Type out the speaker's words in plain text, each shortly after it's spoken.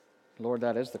Lord,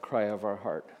 that is the cry of our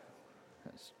heart.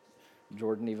 As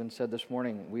Jordan even said this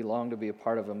morning, we long to be a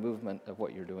part of a movement of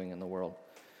what you're doing in the world.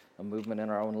 A movement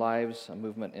in our own lives, a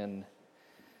movement in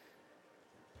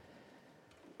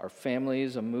our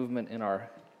families, a movement in our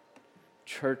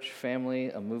church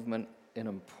family, a movement in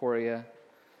Emporia.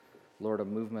 Lord, a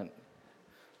movement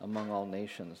among all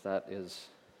nations. That is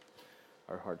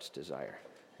our heart's desire.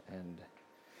 And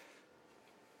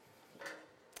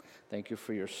thank you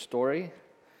for your story,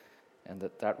 and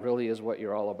that really is what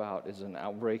you're all about, is an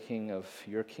outbreaking of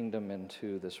your kingdom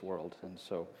into this world. And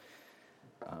so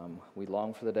we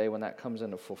long for the day when that comes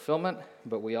into fulfillment,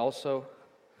 but we also,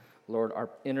 Lord, are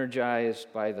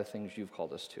energized by the things you've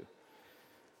called us to.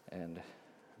 And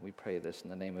we pray this in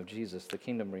the name of Jesus, the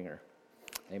kingdom bringer.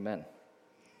 Amen.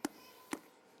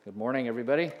 Good morning,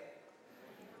 everybody.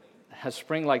 Has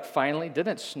spring finally,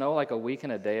 didn't it snow a week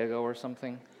and a day ago or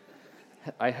something?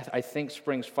 I think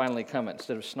spring's finally coming.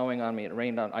 Instead of snowing on me, it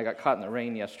rained on. I got caught in the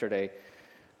rain yesterday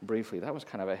briefly. That was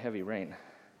kind of a heavy rain.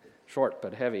 Short,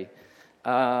 but heavy.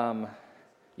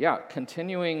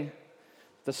 Continuing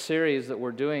the series that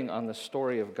we're doing on the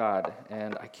story of God,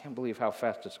 and I can't believe how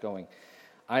fast it's going.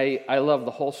 I love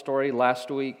the whole story.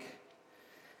 Last week,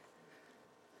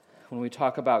 when we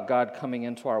talk about God coming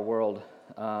into our world,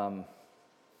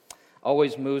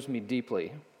 always moves me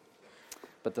deeply.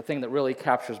 But the thing that really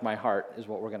captures my heart is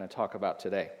what we're going to talk about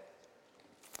today.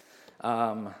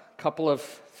 Couple of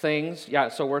things.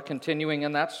 So we're continuing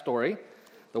in that story,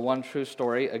 the one true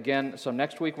story. Again, so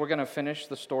next week we're going to finish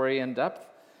the story in depth.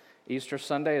 Easter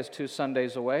Sunday is 2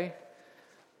 Sundays away.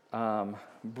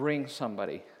 Bring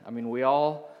somebody.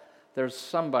 There's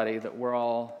somebody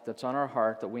that's on our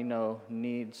heart that we know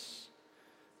needs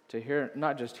to hear,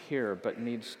 not just hear, but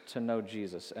needs to know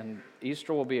Jesus. And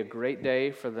Easter will be a great day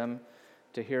for them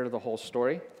to hear the whole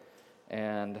story.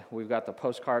 And we've got the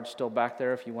postcards still back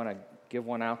there if you want to give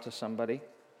one out to somebody.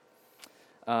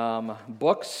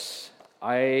 Books.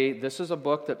 This is a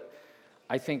book that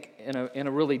I think in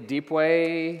a really deep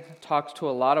way talks to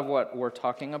a lot of what we're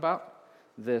talking about.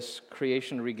 This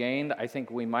Creation Regained. I think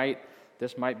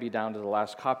this might be down to the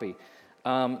last copy.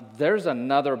 There's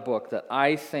another book that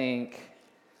I think,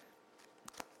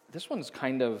 this one's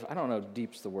kind of, I don't know if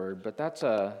deep's the word, but that's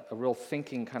a real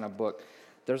thinking kind of book.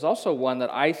 There's also one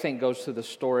that I think goes through the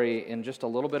story in just a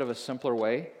little bit of a simpler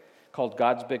way, called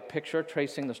God's Big Picture,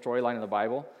 tracing the storyline of the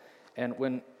Bible. And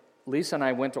when Lisa and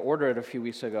I went to order it a few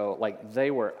weeks ago, they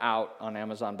were out on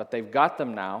Amazon, but they've got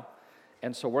them now.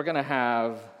 And so we're going to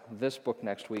have this book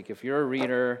next week. If you're a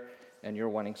reader and you're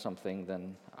wanting something,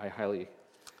 then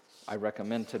I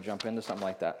recommend to jump into something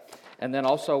like that. And then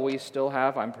also we still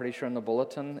have, I'm pretty sure in the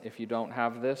bulletin, if you don't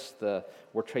have this,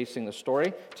 we're tracing the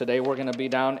story. Today we're going to be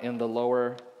down in the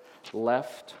lower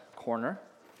left corner,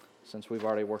 since we've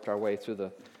already worked our way through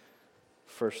the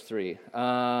first 3.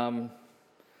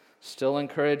 Still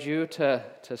encourage you to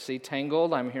see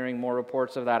Tangled. I'm hearing more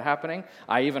reports of that happening.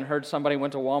 I even heard somebody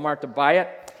went to Walmart to buy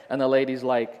it, and the lady's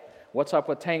like, "What's up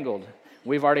with Tangled?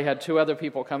 We've already had 2 other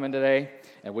people come in today,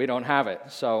 and we don't have it."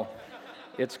 So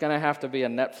it's going to have to be a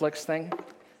Netflix thing.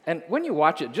 And when you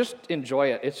watch it, just enjoy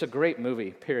it. It's a great movie,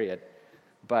 period.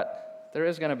 But there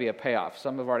is going to be a payoff.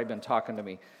 Some have already been talking to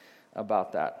me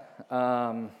about that.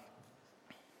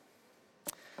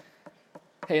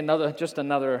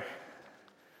 Another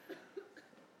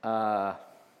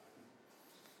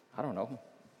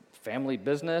family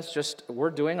business.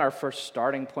 We're doing our first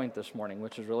starting point this morning,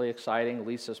 which is really exciting.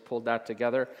 Lisa's pulled that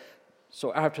together.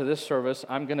 So after this service,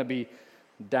 I'm going to be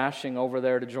dashing over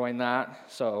there to join that.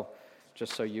 So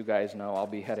just so you guys know, I'll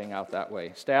be heading out that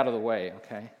way. Stay out of the way,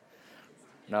 okay?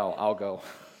 No, I'll go.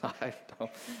 I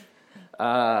don't.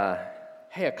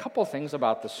 A couple things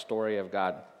about the story of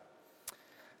God.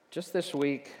 Just this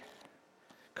week,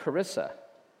 Carissa,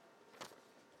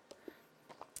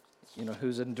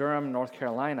 who's in Durham, North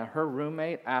Carolina, her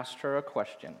roommate asked her a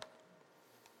question.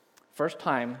 First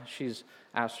time she's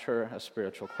asked her a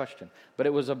spiritual question. But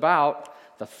it was about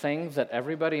the things that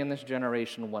everybody in this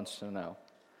generation wants to know.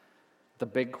 The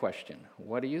big question.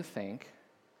 What do you think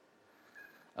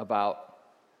about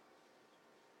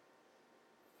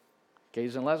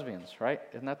gays and lesbians, right?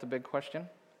 Isn't that the big question?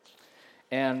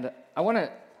 And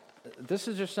this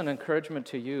is just an encouragement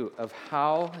to you of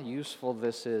how useful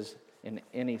this is in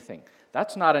anything.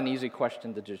 That's not an easy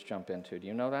question to just jump into. Do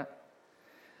you know that?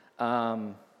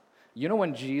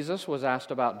 When Jesus was asked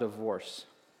about divorce,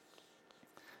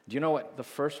 do you know what the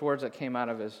first words that came out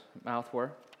of his mouth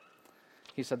were?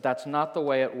 He said, "That's not the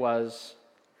way it was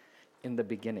in the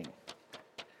beginning."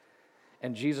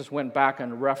 And Jesus went back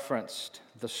and referenced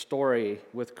the story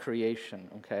with creation,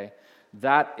 okay?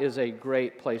 that is a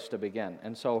great place to begin.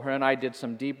 And so her and I did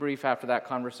some debrief after that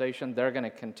conversation. They're going to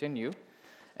continue.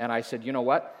 And I said, you know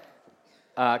what?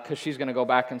 Because she's going to go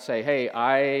back and say, hey,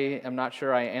 I am not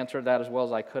sure I answered that as well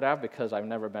as I could have because I've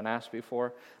never been asked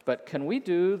before. But can we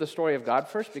do the story of God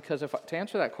first? Because to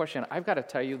answer that question, I've got to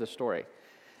tell you the story.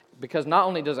 Because not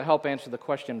only does it help answer the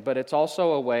question, but it's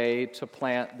also a way to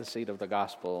plant the seed of the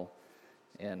gospel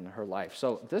in her life.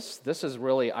 So this is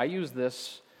really, I use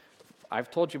this,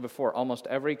 I've told you before, almost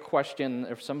every question,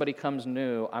 if somebody comes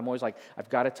new, I'm always like, I've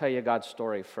got to tell you God's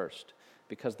story first,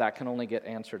 because that can only get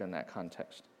answered in that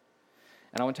context.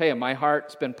 And I want to tell you, my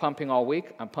heart's been pumping all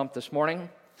week. I'm pumped this morning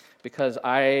because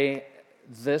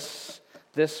this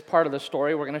part of the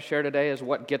story we're going to share today is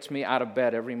what gets me out of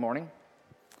bed every morning.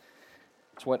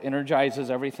 It's what energizes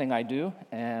everything I do,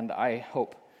 and I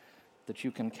hope that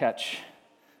you can catch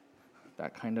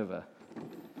that kind of a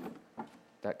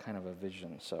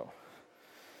vision. So,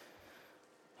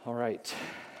 all right.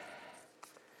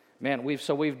 Man, we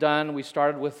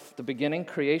started with the beginning,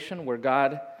 creation, where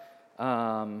God,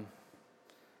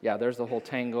 there's the whole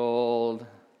tangled,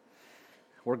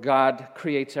 where God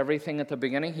creates everything at the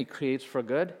beginning. He creates for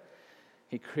good.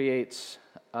 He creates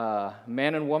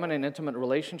man and woman in intimate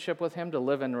relationship with Him to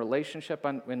live in relationship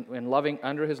in loving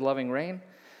under His loving reign.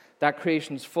 That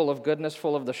creation is full of goodness,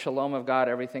 full of the shalom of God.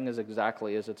 Everything is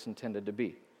exactly as it's intended to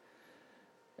be.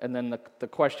 And then the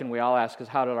question we all ask is,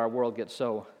 how did our world get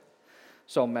so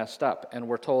messed up? And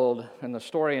we're told in the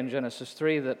story in Genesis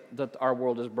 3 that our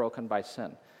world is broken by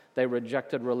sin. They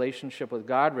rejected relationship with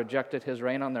God, rejected His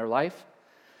reign on their life.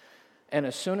 And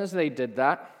as soon as they did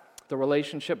that, the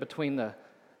relationship between the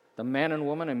man and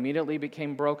woman immediately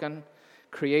became broken.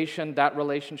 Creation, that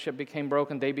relationship became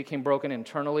broken. They became broken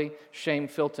internally. Shame,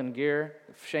 filth, and gear.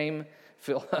 Shame,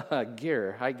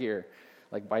 gear, high gear,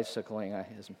 like bicycling.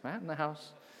 Is Matt in the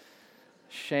house?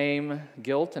 Shame,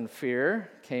 guilt, and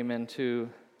fear came into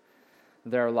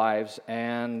their lives,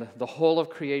 and the whole of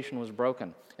creation was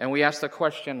broken. And we asked the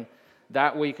question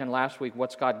that week and last week,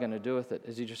 what's God going to do with it?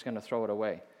 Is He just going to throw it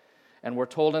away? And we're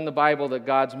told in the Bible that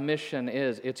God's mission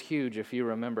it's huge if you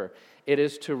remember. It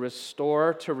is to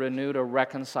restore, to renew, to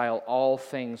reconcile all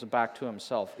things back to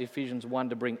Himself. Ephesians 1,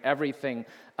 to bring everything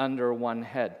under one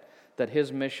head. That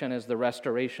His mission is the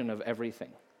restoration of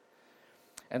everything.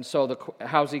 And so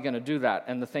how's He going to do that?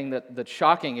 And the thing that's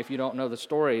shocking, if you don't know the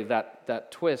story,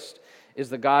 that twist, is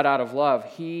the God out of love.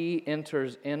 He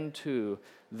enters into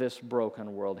this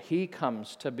broken world. He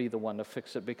comes to be the one to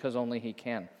fix it because only He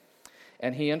can.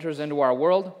 And He enters into our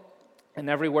world, and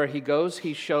everywhere He goes,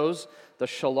 He shows the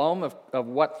shalom of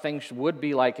what things would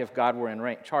be like if God were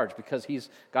in charge, because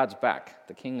God's back.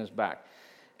 The King is back.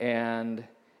 And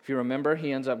if you remember,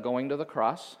 He ends up going to the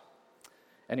cross,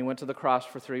 and He went to the cross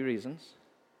for 3 reasons.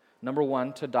 Number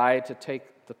 1, to die to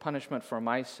take the punishment for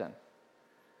my sin.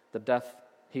 The death,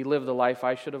 He lived the life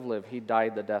I should have lived. He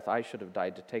died the death I should have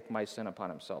died to take my sin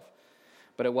upon Himself.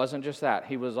 But it wasn't just that.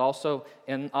 He was also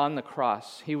on the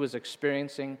cross. He was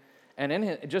experiencing,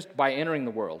 and just by entering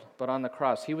the world, but on the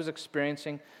cross, He was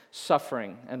experiencing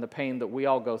suffering and the pain that we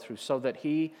all go through, so that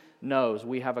He knows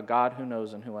we have a God who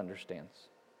knows and who understands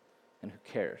and who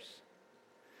cares.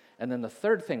 And then the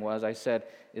third thing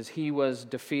is He was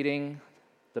defeating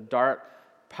the dark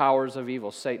powers of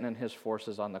evil, Satan and his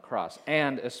forces on the cross,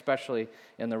 and especially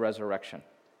in the resurrection.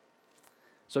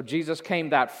 So Jesus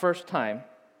came that first time.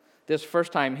 This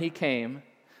first time He came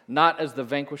not as the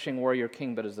vanquishing warrior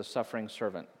king, but as the suffering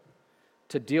servant,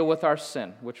 to deal with our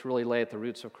sin, which really lay at the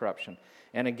roots of corruption,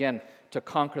 and again, to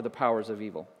conquer the powers of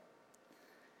evil.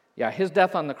 Yeah, His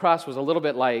death on the cross was a little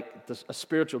bit like a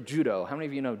spiritual judo. How many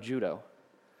of you know judo?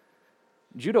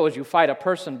 Judo is you fight a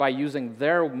person by using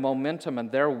their momentum and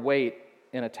their weight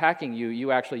in attacking you.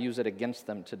 You actually use it against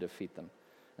them to defeat them.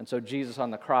 And so Jesus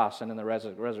on the cross and in the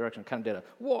resurrection kind of did a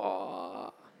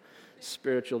whoa,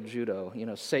 spiritual judo. You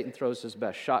know, Satan throws his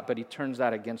best shot, but He turns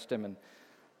that against him, and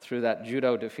through that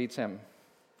judo defeats him.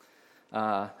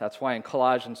 That's why in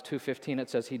Colossians 2:15 it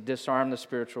says He disarmed the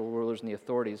spiritual rulers and the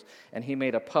authorities, and He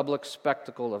made a public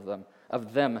spectacle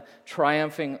of them,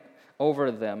 triumphing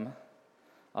over them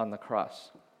on the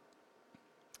cross.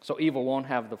 So evil won't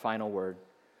have the final word.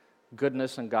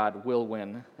 Goodness and God will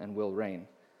win and will reign.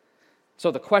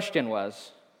 So the question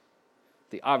was,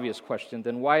 the obvious question,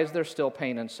 then why is there still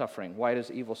pain and suffering? Why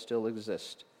does evil still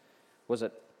exist? Was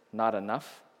it not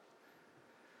enough?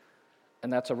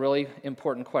 And that's a really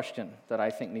important question that I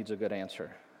think needs a good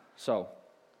answer. So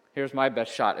here's my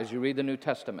best shot. As you read the New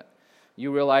Testament,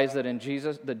 you realize that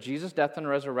Jesus' death and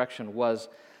resurrection was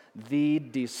the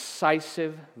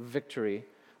decisive victory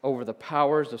over the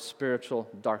powers of spiritual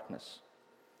darkness.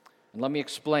 And let me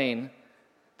explain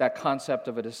that concept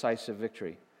of a decisive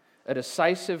victory. A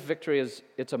decisive victory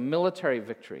it's a military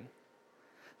victory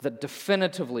that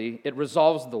definitively, it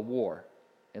resolves the war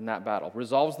in that battle,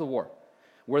 resolves the war,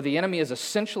 where the enemy is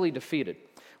essentially defeated,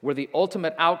 where the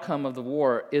ultimate outcome of the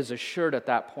war is assured at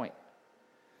that point.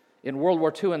 In World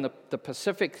War II, in the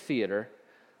Pacific theater,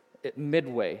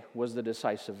 Midway was the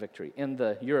decisive victory. In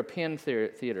the European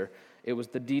theater, it was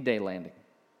the D-Day landing.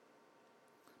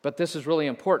 But this is really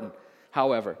important,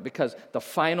 however, because the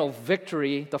final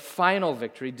victory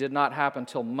did not happen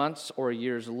until months or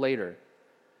years later.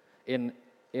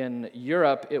 In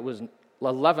Europe, it was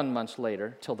 11 months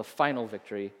later till the final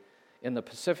victory. In the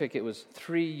Pacific, it was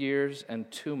 3 years and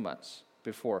 2 months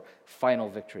before final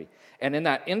victory. And in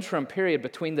that interim period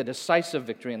between the decisive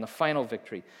victory and the final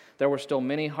victory, there were still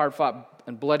many hard-fought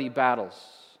and bloody battles,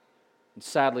 and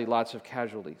sadly, lots of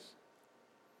casualties.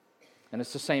 And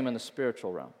it's the same in the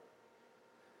spiritual realm.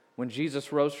 When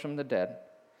Jesus rose from the dead,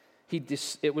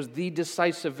 it was the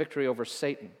decisive victory over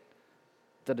Satan,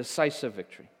 the decisive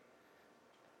victory.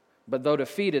 But though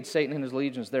defeated, Satan and his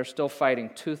legions, they're still fighting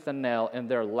tooth and nail in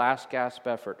their last gasp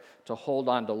effort to hold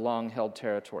on to long-held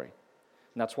territory.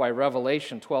 And that's why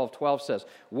Revelation 12:12 says,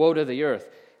 "Woe to the earth!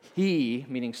 He,"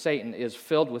 meaning Satan, "is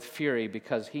filled with fury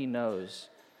because he knows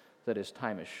that his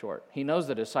time is short." He knows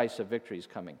the decisive victory is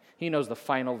coming. He knows the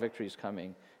final victory is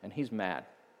coming, and he's mad,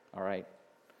 all right?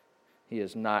 He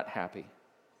is not happy.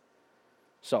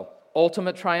 So,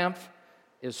 ultimate triumph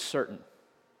is certain.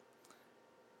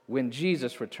 When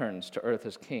Jesus returns to earth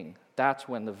as king, that's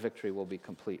when the victory will be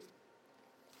complete.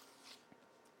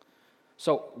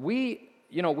 So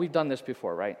we've done this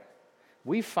before, right?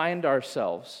 We find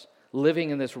ourselves living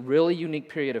in this really unique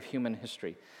period of human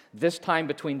history, this time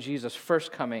between Jesus'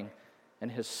 first coming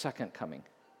and his second coming.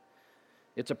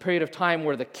 It's a period of time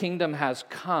where the kingdom has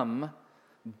come,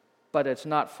 but it's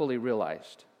not fully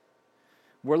realized.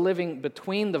 We're living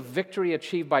between the victory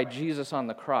achieved by Jesus on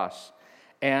the cross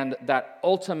and that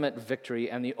ultimate victory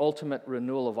and the ultimate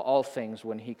renewal of all things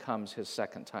when he comes his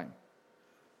second time.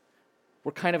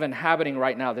 We're kind of inhabiting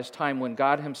right now this time when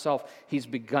God himself, he's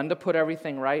begun to put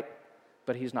everything right,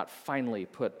 but he's not finally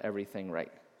put everything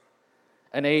right.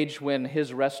 An age when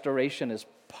his restoration is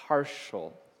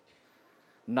partial,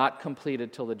 not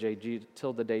completed till the day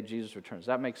Jesus returns. Does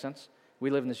that make sense? We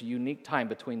live in this unique time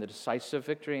between the decisive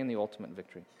victory and the ultimate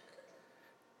victory.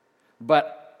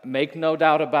 But make no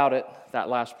doubt about it, that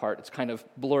last part, it's kind of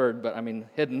blurred, but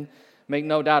hidden. Make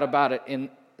no doubt about it,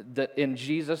 in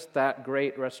Jesus, that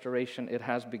great restoration, it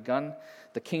has begun.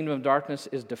 The kingdom of darkness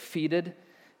is defeated,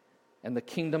 and the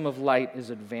kingdom of light is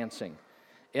advancing.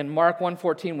 In Mark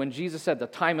 1:14, when Jesus said, "The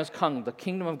time has come, the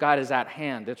kingdom of God is at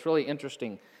hand," it's really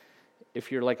interesting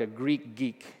if you're like a Greek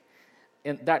geek.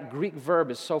 And that Greek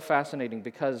verb is so fascinating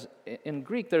because in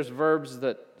Greek there's verbs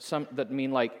that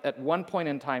mean like at one point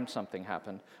in time something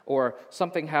happened, or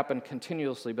something happened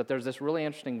continuously, but there's this really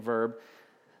interesting verb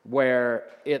where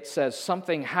it says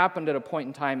something happened at a point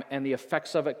in time and the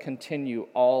effects of it continue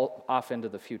all off into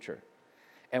the future.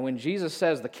 And when Jesus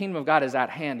says the kingdom of God is at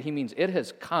hand, he means it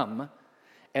has come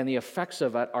and the effects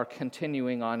of it are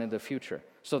continuing on in the future.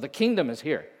 So the kingdom is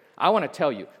here. I want to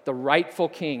tell you, the rightful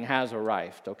king has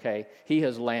arrived, okay? He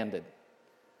has landed.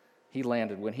 He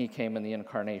landed when he came in the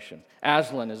incarnation.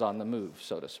 Aslan is on the move,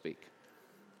 so to speak.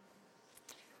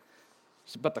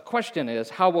 But the question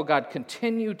is, how will God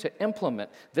continue to implement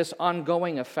this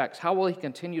ongoing effects? How will he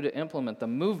continue to implement the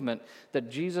movement that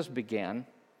Jesus began,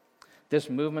 this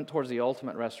movement towards the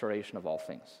ultimate restoration of all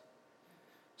things?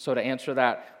 So to answer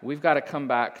that, we've got to come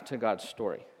back to God's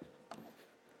story.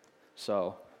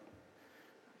 So,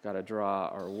 got to draw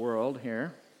our world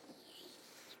here.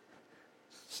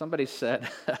 Somebody said,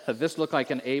 this looked like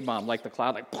an A-bomb, like the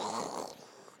cloud, like,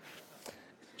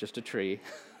 just a tree.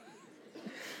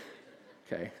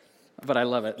 Okay, but I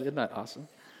love it. Isn't that awesome?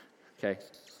 Okay,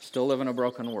 still live in a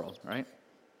broken world, right?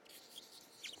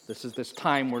 This is this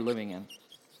time we're living in,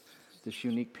 this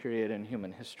unique period in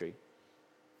human history.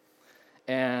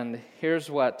 And here's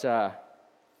what,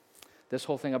 this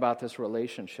whole thing about this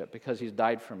relationship, because he's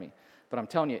died for me. But I'm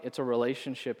telling you, it's a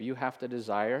relationship you have to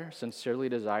desire, sincerely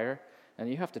desire, and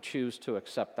you have to choose to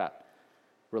accept that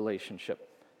relationship.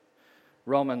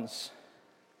 John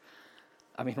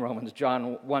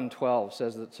 1:12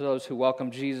 says that to those who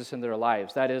welcome Jesus in their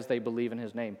lives, that is, they believe in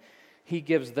his name, he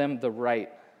gives them the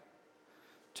right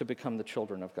to become the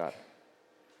children of God.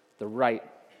 The right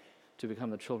to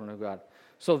become the children of God.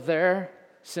 So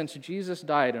since Jesus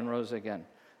died and rose again,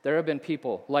 there have been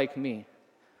people like me.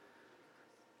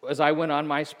 As I went on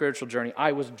my spiritual journey,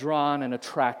 I was drawn and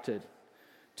attracted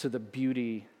to the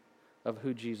beauty of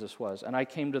who Jesus was. And I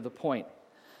came to the point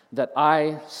that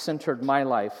I centered my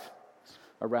life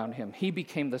around him. He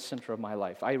became the center of my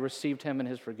life. I received him and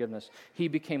his forgiveness. He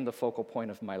became the focal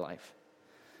point of my life.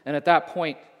 And at that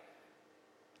point,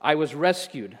 I was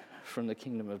rescued from the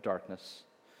kingdom of darkness,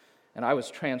 and I was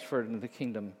transferred into the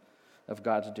kingdom of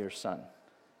God's dear Son.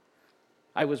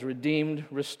 I was redeemed,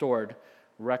 restored,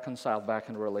 reconciled back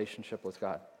into relationship with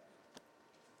God.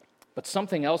 But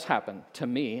something else happened to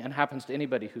me, and happens to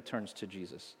anybody who turns to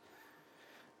Jesus.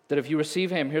 That if you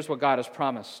receive him, here's what God has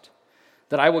promised.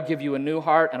 That I will give you a new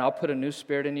heart, and I'll put a new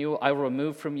spirit in you. I will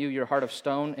remove from you your heart of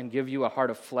stone and give you a heart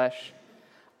of flesh.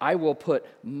 I will put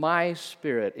my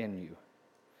spirit in you,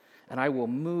 and I will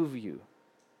move you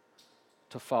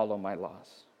to follow my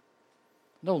laws.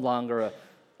 No longer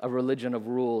a religion of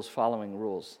rules, following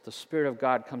rules. The Spirit of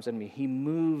God comes in me. He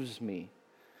moves me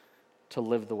to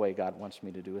live the way God wants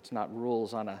me to do. It's not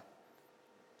rules on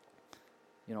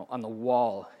the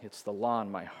wall. It's the law in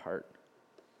my heart.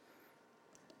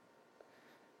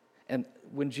 And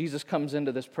when Jesus comes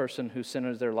into this person who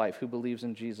centers their life, who believes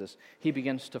in Jesus, he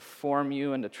begins to form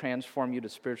you and to transform you, to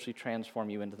spiritually transform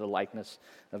you into the likeness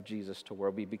of Jesus, to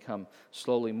where we become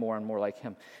slowly more and more like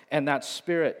him. And that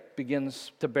Spirit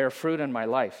begins to bear fruit in my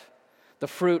life. The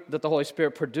fruit that the Holy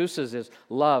Spirit produces is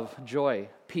love, joy,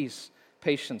 peace,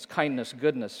 patience, kindness,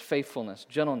 goodness, faithfulness,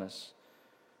 gentleness,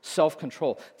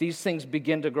 self-control. These things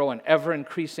begin to grow in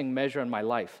ever-increasing measure in my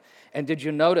life. And did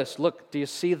you notice, look, do you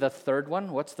see the third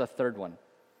one? What's the third one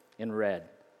in red?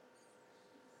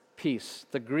 Peace.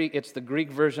 It's the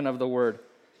Greek version of the word,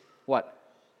 what?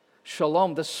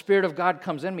 Shalom. The Spirit of God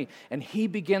comes in me, and he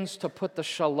begins to put the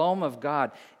shalom of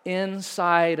God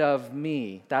inside of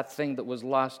me, that thing that was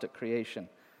lost at creation.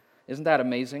 Isn't that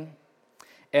amazing?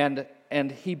 And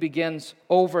he begins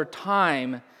over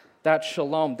time, that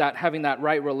shalom, that having that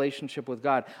right relationship with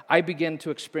God, I begin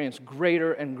to experience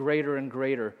greater and greater and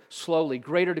greater, slowly,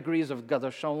 greater degrees of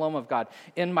the shalom of God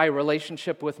in my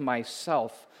relationship with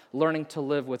myself, learning to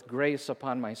live with grace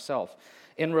upon myself,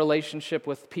 in relationship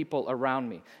with people around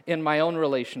me, in my own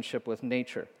relationship with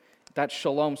nature. That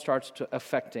shalom starts to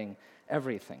affecting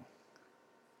everything.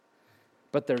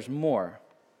 But there's more,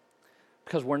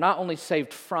 because we're not only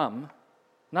saved from,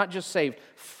 not just saved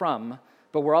from,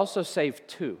 but we're also saved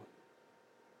to.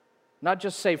 Not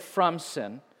just saved from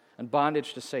sin and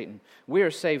bondage to Satan. We are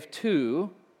saved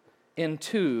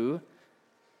into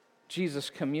Jesus'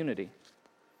 community.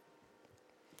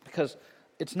 Because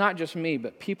it's not just me,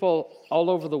 but people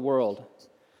all over the world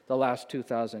the last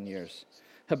 2,000 years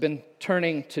have been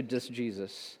turning to this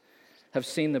Jesus, have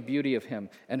seen the beauty of him,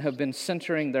 and have been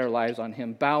centering their lives on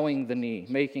him, bowing the knee,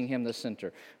 making him the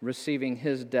center, receiving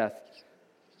his death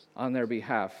on their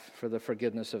behalf for the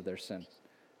forgiveness of their sin.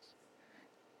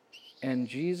 And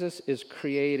Jesus is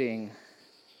creating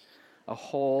a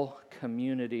whole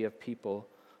community of people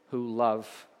who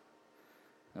love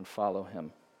and follow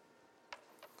him.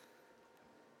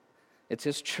 It's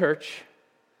his church.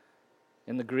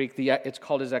 In the Greek, it's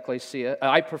called his ecclesia.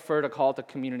 I prefer to call it the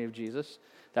community of Jesus.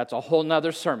 That's a whole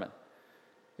nother sermon.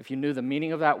 If you knew the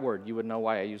meaning of that word, you would know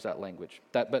why I use that language.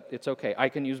 But it's okay. I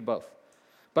can use both.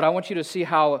 But I want you to see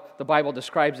how the Bible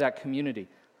describes that community.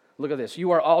 Look at this.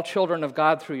 You are all children of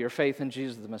God through your faith in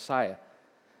Jesus the Messiah.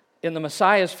 In the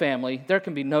Messiah's family, there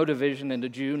can be no division into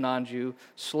Jew, non-Jew,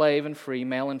 slave and free,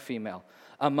 male and female.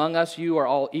 Among us, you are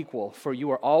all equal, for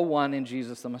you are all one in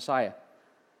Jesus the Messiah.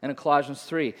 And in Colossians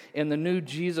 3, in the new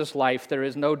Jesus life, there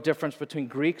is no difference between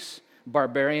Greeks,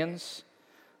 barbarians,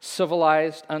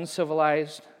 civilized,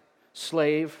 uncivilized,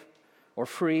 slave or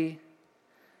free.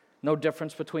 No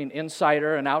difference between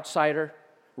insider and outsider,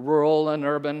 rural and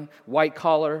urban, white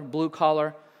collar, blue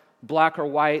collar, black or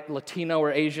white, Latino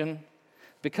or Asian.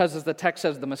 Because as the text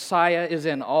says, the Messiah is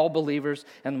in all believers,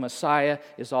 and the Messiah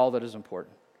is all that is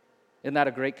important. Isn't that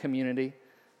a great community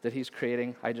that he's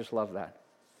creating? I just love that.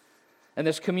 And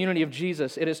this community of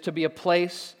Jesus, it is to be a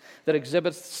place that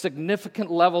exhibits significant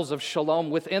levels of shalom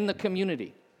within the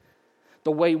community.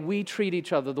 The way we treat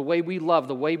each other, the way we love,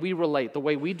 the way we relate, the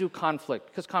way we do conflict,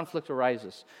 because conflict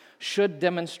arises, should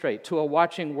demonstrate to a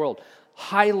watching world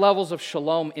high levels of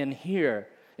shalom in here,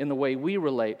 in the way we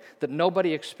relate, that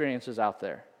nobody experiences out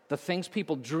there. The things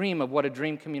people dream of what a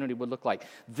dream community would look like.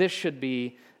 This should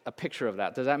be a picture of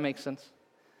that. Does that make sense?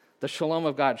 The shalom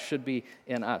of God should be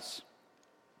in us.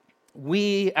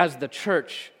 We, as the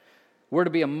church, we're to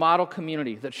be a model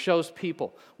community that shows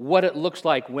people what it looks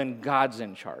like when God's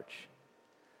in charge.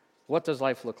 What does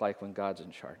life look like when God's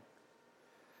in charge?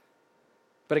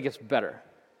 But it gets better.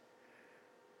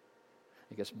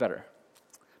 It gets better.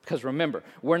 Because remember,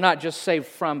 we're not just saved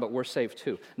from, but we're saved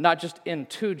to. Not just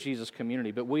into Jesus'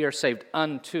 community, but we are saved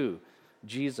unto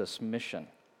Jesus' mission.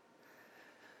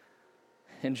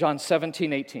 in John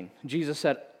 17:18. Jesus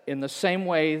said, in the same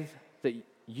way that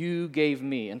you gave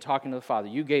me, in talking to the Father,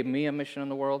 you gave me a mission in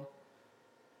the world,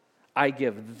 I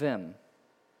give them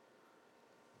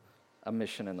a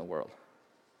mission in the world.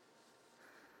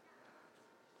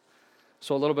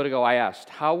 So a little bit ago I asked,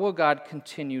 how will God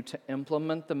continue to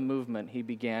implement the movement he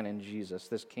began in Jesus,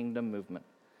 this kingdom movement,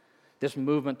 this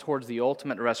movement towards the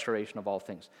ultimate restoration of all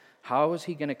things? How is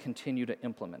he going to continue to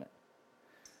implement it?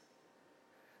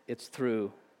 It's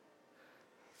through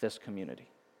this community.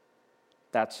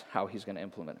 That's how he's going to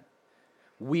implement it.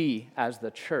 We, as the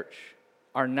church,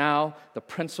 are now the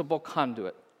principal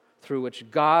conduit through which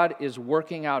God is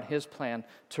working out his plan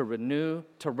to renew,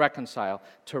 to reconcile,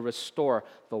 to restore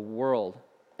the world,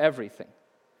 everything,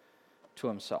 to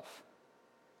himself.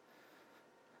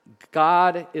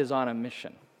 God is on a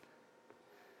mission,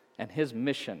 and his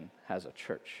mission has a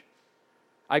church.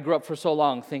 I grew up for so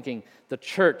long thinking the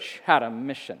church had a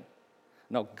mission.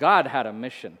 No, God had a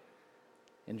mission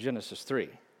in Genesis 3.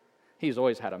 He's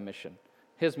always had a mission.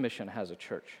 His mission has a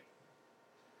church.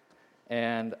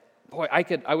 And boy,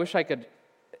 I wish I could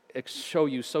show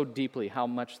you so deeply how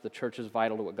much the church is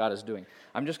vital to what God is doing.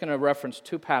 I'm just going to reference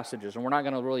two passages, and we're not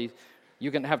going to really,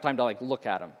 you can have time to look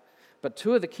at them. But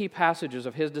two of the key passages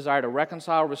of his desire to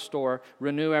reconcile, restore,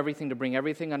 renew everything, to bring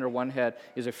everything under one head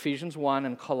is Ephesians 1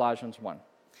 and Colossians 1.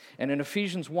 And in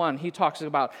Ephesians 1, he talks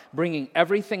about bringing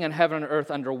everything in heaven and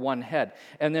earth under one head.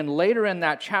 And then later in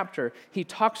that chapter, he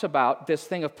talks about this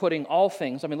thing of putting all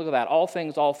things, look at that, all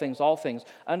things,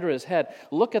 under his head.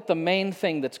 Look at the main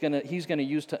thing he's going to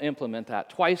use to implement that.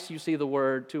 Twice you see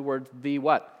the two words, the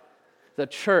what? The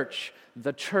church.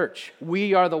 The church.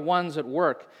 We are the ones at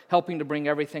work helping to bring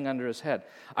everything under his head.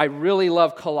 I really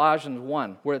love Colossians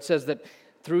 1, where it says that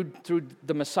through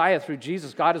the Messiah, through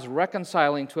Jesus, God is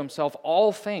reconciling to himself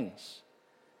all things.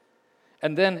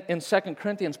 And then in 2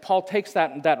 Corinthians, Paul takes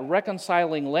that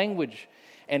reconciling language,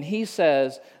 and he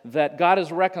says that God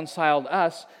has reconciled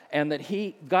us, and that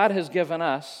God has given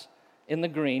us, in the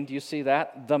green, do you see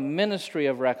that? The ministry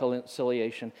of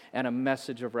reconciliation and a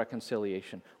message of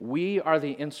reconciliation. We are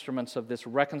the instruments of this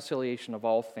reconciliation of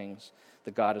all things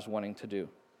that God is wanting to do.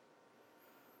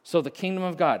 So the kingdom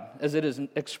of God, as it is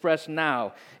expressed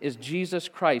now, is Jesus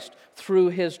Christ through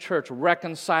his church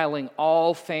reconciling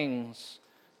all things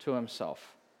to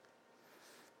himself.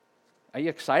 Are you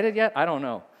excited yet? I don't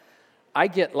know. I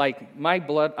get my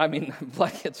blood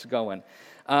gets going.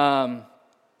 God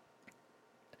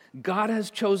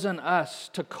has chosen us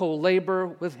to co-labor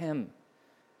with him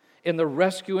in the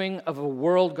rescuing of a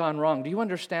world gone wrong. Do you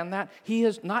understand that? He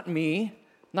is not me,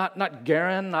 not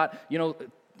Garen, not,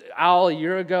 Al a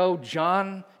year ago,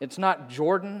 John, it's not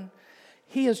Jordan.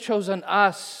 He has chosen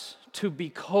us to be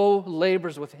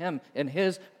co-laborers with him in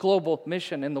his global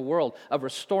mission in the world of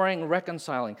restoring,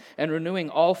 reconciling, and renewing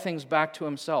all things back to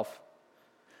himself.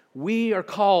 We are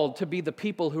called to be the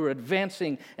people who are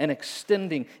advancing and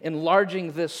extending,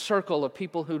 enlarging this circle of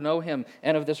people who know him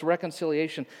and of this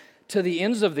reconciliation to the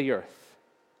ends of the earth,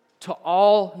 to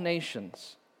all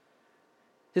nations.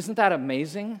 Isn't that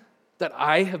amazing? That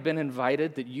I have been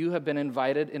invited, that you have been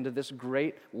invited into this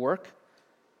great work?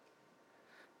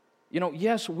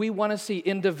 Yes, we want to see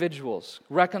individuals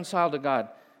reconciled to God.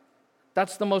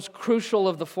 That's the most crucial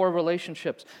of the four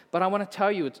relationships. But I want to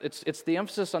tell you, it's the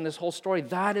emphasis on this whole story.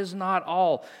 That is not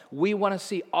all. We want to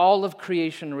see all of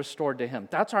creation restored to him.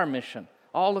 That's our mission,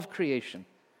 all of creation.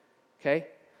 Okay?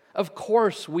 Of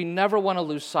course, we never want to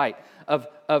lose sight of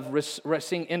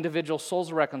seeing individual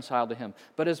souls reconciled to him.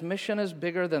 But his mission is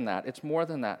bigger than that. It's more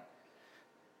than that.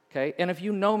 Okay? And if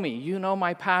you know me, you know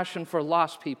my passion for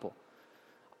lost people.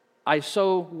 I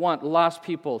so want lost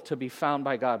people to be found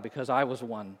by God because I was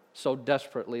one, so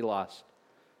desperately lost.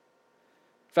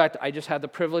 In fact, I just had the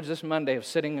privilege this Monday of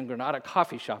sitting in Granada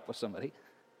Coffee Shop with somebody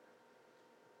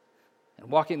and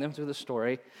walking them through the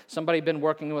story, somebody I've been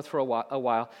working with for a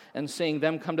while, and seeing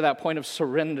them come to that point of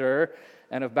surrender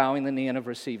and of bowing the knee and of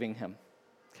receiving him.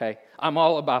 Okay? I'm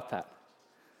all about that.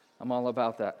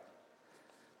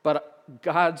 But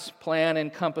God's plan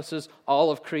encompasses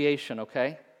all of creation,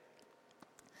 okay?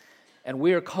 And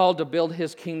we are called to build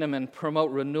his kingdom and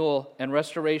promote renewal and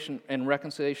restoration and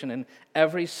reconciliation in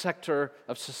every sector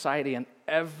of society and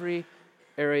every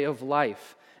area of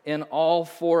life, in all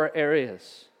four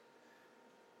areas.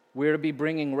 We're to be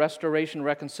bringing restoration,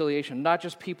 reconciliation, not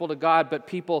just people to God, but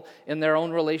people in their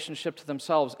own relationship to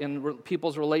themselves, in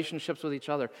people's relationships with each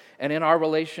other, and in our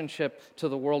relationship to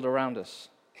the world around us.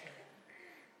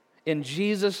 In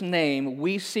Jesus' name,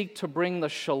 we seek to bring the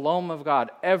shalom of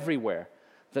God everywhere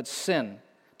that sin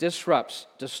disrupts,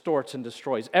 distorts, and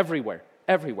destroys. Everywhere.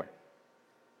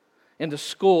 into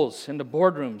schools, into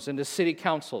boardrooms, into city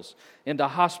councils, into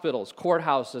hospitals,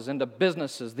 courthouses, into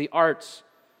businesses, the arts,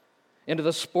 into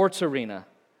the sports arena,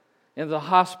 into the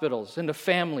hospitals, into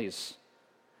families,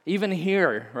 even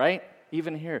here, right?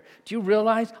 Even here. Do you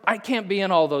realize I can't be in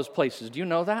all those places? Do you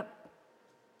know that?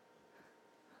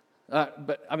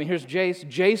 Here's Jace.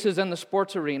 Jace is in the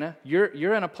sports arena.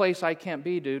 You're in a place I can't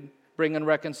be, dude, bringing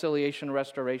reconciliation,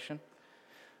 restoration.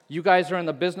 You guys are in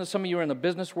the business. Some of you are in the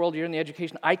business world. You're in the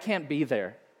education. I can't be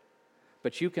there,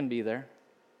 but you can be there.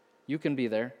 You can be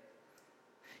there.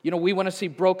 You know, we want to see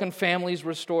broken families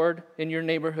restored in your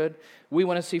neighborhood. We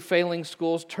want to see failing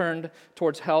schools turned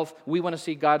towards health. We want to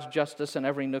see God's justice in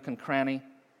every nook and cranny.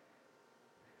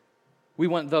 We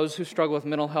want those who struggle with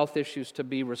mental health issues to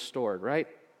be restored, right?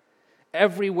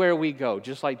 Everywhere we go,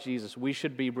 just like Jesus, we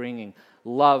should be bringing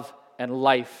love and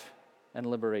life and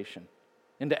liberation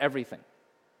into everything.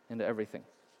 Into everything.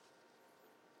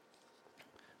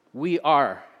 We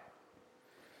are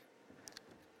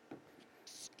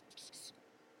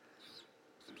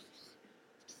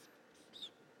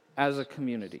as a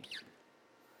community.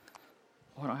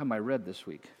 Oh, I don't have my red this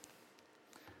week.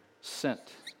 Sent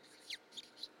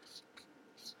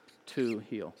to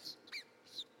heal.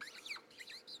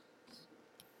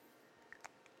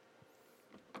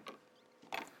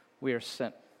 We are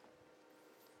sent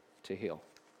to heal.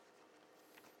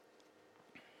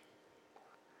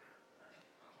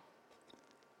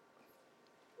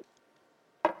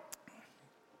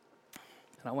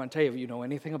 And I want to tell you, if you know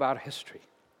anything about history,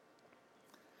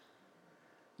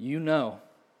 you know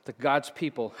that God's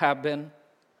people have been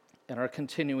and are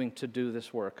continuing to do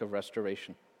this work of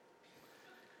restoration.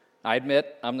 I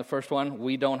admit, I'm the first one,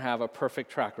 we don't have a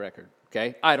perfect track record,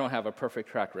 okay? I don't have a perfect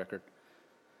track record.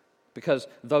 Because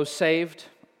those saved,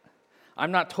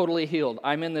 I'm not totally healed.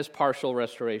 I'm in this partial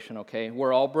restoration, okay?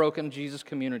 We're all broken, Jesus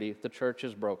community. The church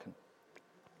is broken.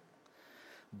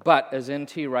 But as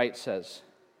N.T. Wright says,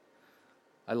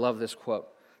 I love this quote,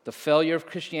 "The failure of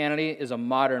Christianity is a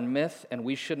modern myth, and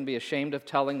we shouldn't be ashamed of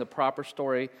telling the proper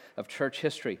story of church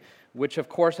history, which of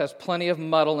course has plenty of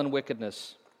muddle and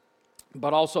wickedness,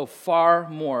 but also far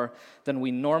more than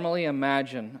we normally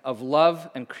imagine of love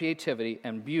and creativity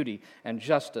and beauty and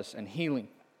justice and healing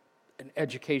and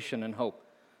education and hope.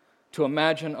 To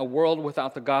imagine a world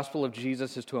without the gospel of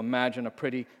Jesus is to imagine a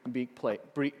pretty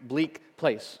bleak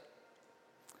place.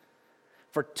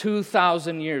 For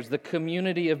 2,000 years, the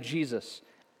community of Jesus,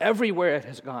 everywhere it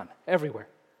has gone, everywhere,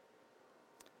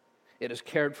 it has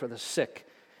cared for the sick.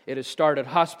 It has started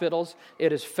hospitals.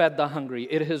 It has fed the hungry.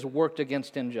 It has worked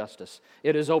against injustice.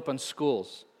 It has opened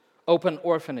schools, opened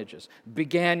orphanages,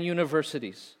 began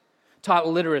universities, taught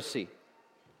literacy,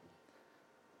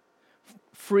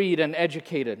 freed and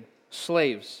educated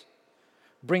slaves,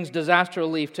 brings disaster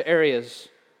relief to areas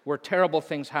where terrible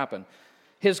things happen.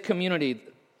 His community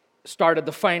started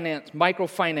the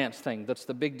microfinance thing that's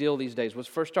the big deal these days, was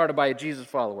first started by a Jesus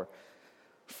follower.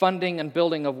 Funding and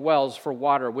building of wells for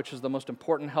water, which is the most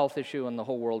important health issue in the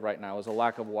whole world right now, is a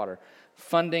lack of water.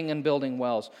 Funding and building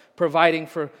wells. Providing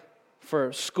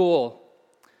for school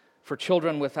for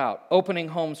children without. Opening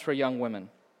homes for young women.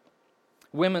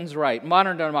 Women's right.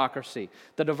 Modern democracy.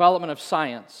 The development of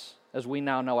science, as we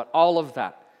now know it. All of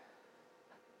that.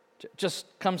 Just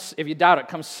come, if you doubt it,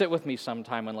 come sit with me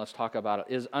sometime and let's talk about it.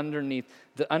 Is underneath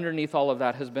all of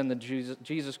that has been the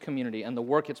Jesus community and the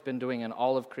work it's been doing in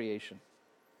all of creation.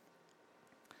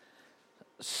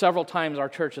 Several times our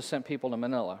church has sent people to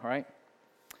Manila, right?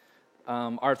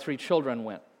 Our 3 children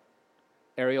went.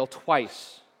 Ariel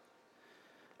twice.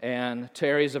 And to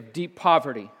areas of deep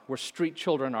poverty where street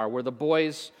children are, where the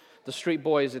street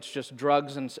boys, it's just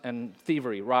drugs and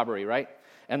thievery, robbery, right?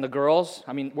 And the girls,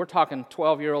 we're talking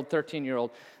 12-year-old,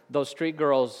 13-year-old, those street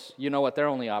girls, you know what their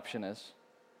only option is?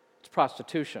 It's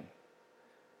prostitution.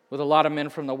 With a lot of men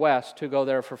from the West who go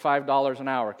there for $5 an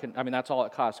hour. That's all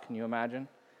it costs. Can you imagine?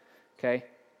 Okay?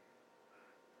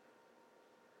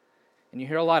 And you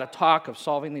hear a lot of talk of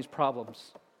solving these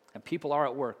problems, and people are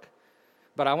at work.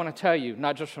 But I want to tell you,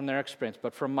 not just from their experience,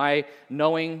 but from my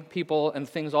knowing people and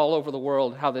things all over the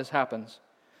world, how this happens,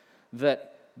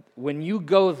 that when you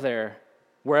go there,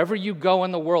 wherever you go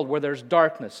in the world where there's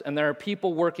darkness and there are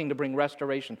people working to bring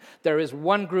restoration, there is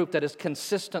one group that is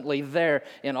consistently there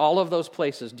in all of those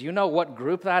places. Do you know what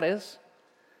group that is?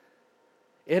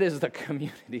 It is the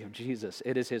community of Jesus.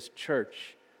 It is His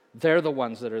church. They're the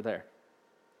ones that are there.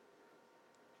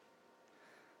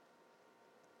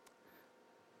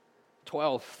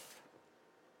 Twelfth,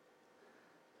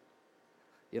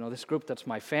 this group that's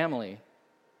my family,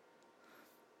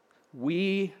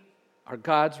 we are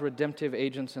God's redemptive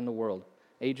agents in the world,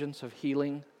 agents of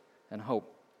healing and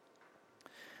hope.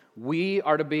 We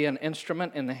are to be an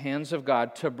instrument in the hands of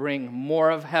God to bring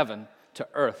more of heaven to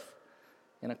earth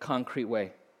in a concrete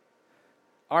way.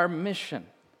 Our mission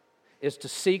is to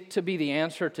seek to be the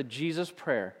answer to Jesus'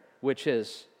 prayer, which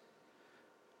is,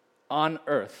 on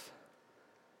earth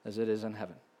as it is in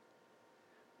heaven.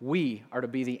 We are to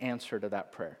be the answer to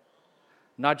that prayer.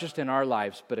 Not just in our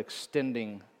lives, but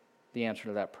extending the answer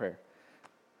to that prayer.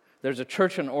 There's a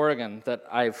church in Oregon that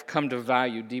I've come to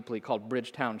value deeply called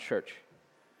Bridgetown Church.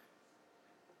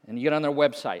 And you get on their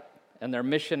website, and their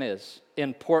mission is,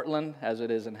 in Portland as it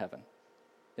is in heaven.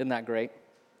 Isn't that great?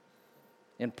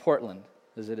 In Portland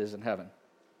as it is in heaven.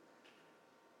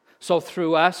 So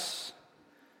through us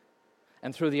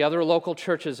and through the other local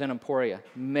churches in Emporia,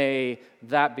 may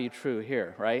that be true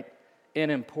here, right? In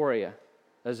Emporia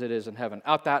as it is in heaven.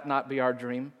 Ought that not be our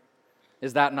dream?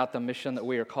 Is that not the mission that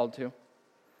we are called to?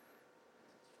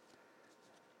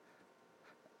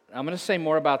 I'm going to say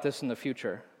more about this in the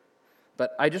future,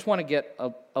 but I just want to get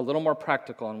a little more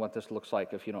practical on what this looks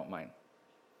like, if you don't mind.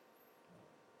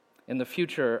 In the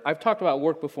future, I've talked about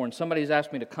work before, and somebody's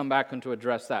asked me to come back and to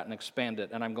address that and expand it,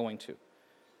 and I'm going to.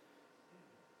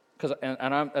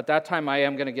 At that time, I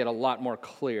am going to get a lot more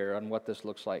clear on what this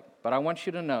looks like. But I want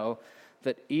you to know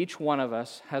that each one of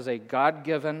us has a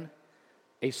God-given,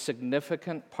 a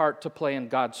significant part to play in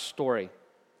God's story,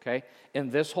 okay?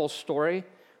 In this whole story,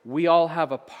 we all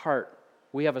have a part.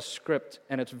 We have a script,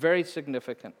 and it's very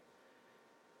significant.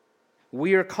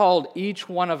 We are called, each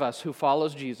one of us who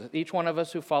follows Jesus, each one of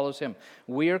us who follows Him,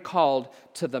 we are called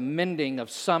to the mending of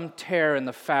some tear in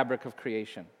the fabric of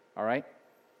creation, all right?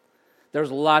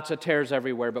 There's lots of tears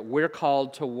everywhere, but we're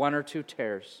called to one or two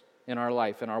tears in our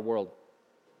life, in our world.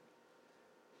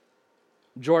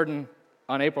 Jordan,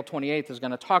 on April 28th, is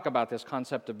going to talk about this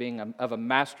concept of being of a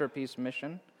masterpiece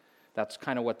mission. That's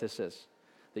kind of what this is.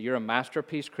 That you're a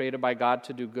masterpiece created by God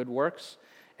to do good works,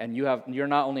 and you're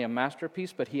not only a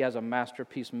masterpiece, but He has a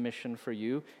masterpiece mission for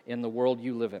you in the world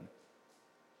you live in.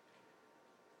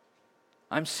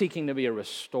 I'm seeking to be a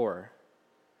restorer.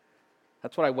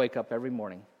 That's what I wake up every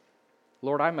morning.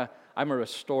 Lord, I'm a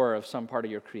restorer of some part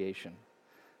of your creation.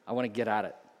 I want to get at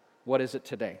it. What is it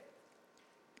today?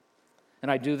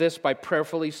 And I do this by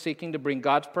prayerfully seeking to bring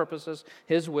God's purposes,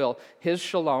 His will, His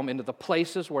shalom into the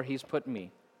places where He's put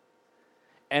me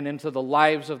and into the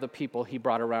lives of the people He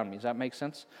brought around me. Does that make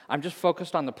sense? I'm just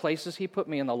focused on the places He put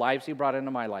me and the lives He brought into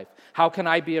my life. How can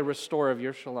I be a restorer of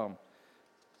your shalom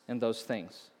in those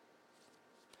things?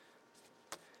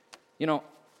 You know,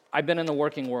 I've been in the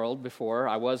working world before.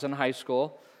 I was in high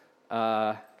school,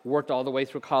 worked all the way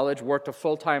through college, worked a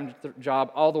full-time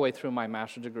job all the way through my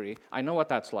master's degree. I know what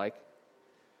that's like.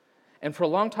 And for a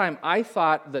long time, I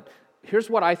thought that, here's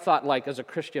what I thought like as a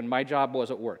Christian my job was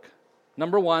at work.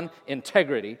 Number one,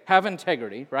 integrity. Have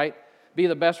integrity, right? Be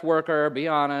the best worker, be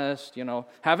honest,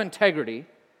 have integrity,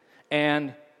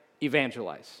 and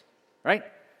evangelize, right?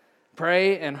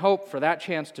 Pray and hope for that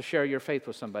chance to share your faith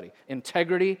with somebody.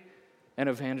 Integrity and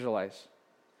evangelize.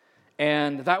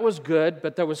 And that was good,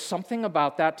 but there was something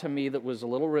about that to me that was a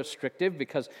little restrictive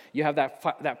because you have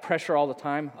that pressure all the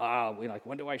time.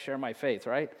 When do I share my faith,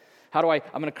 right? I'm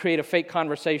going to create a fake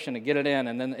conversation to get it in,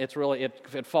 and then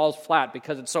it falls flat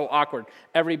because it's so awkward.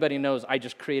 Everybody knows I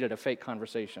just created a fake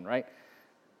conversation, right?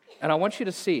 And I want you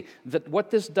to see that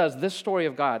what this does, this story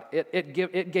of God, it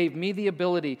gave me the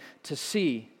ability to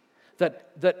see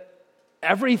that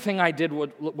everything I did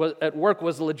at work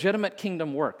was legitimate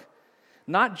kingdom work.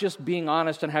 Not just being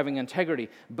honest and having integrity,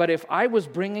 but if I was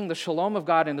bringing the shalom of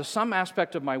God into some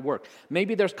aspect of my work,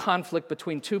 maybe there's conflict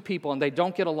between two people and they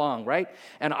don't get along, right?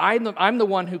 And I'm the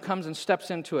one who comes and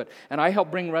steps into it, and I help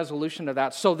bring resolution to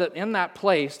that so that in that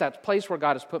place where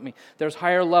God has put me, there's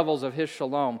higher levels of His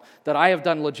shalom, that I have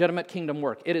done legitimate kingdom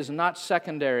work. It is not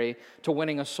secondary to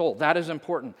winning a soul. That is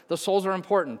important. The souls are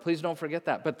important. Please don't forget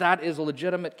that. But that is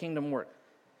legitimate kingdom work.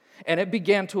 And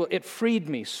it freed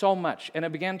me so much, and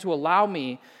it began to allow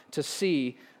me to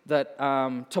see that,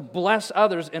 to bless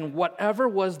others in whatever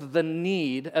was the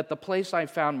need at the place I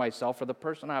found myself or the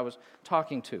person I was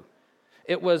talking to.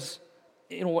 It was,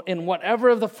 in whatever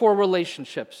of the four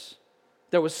relationships,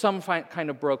 there was some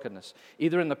kind of brokenness,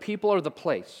 either in the people or the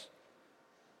place,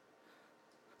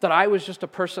 that I was just a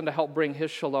person to help bring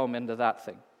His shalom into that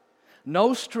thing.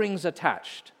 No strings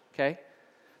attached, okay?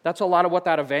 That's a lot of what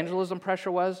that evangelism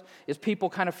pressure was, is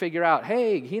people kind of figure out,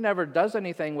 hey, he never does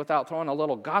anything without throwing a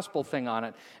little gospel thing on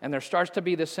it. And there starts to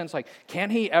be this sense like,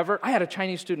 can he ever, I had a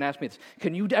Chinese student ask me this,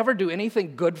 can you ever do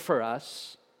anything good for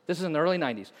us? This is in the early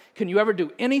 90s. Can you ever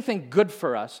do anything good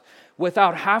for us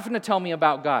without having to tell me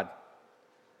about God?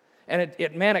 And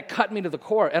it cut me to the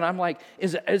core. And I'm like,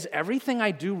 is everything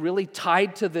I do really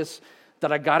tied to this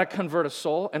that I got to convert a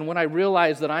soul. And when I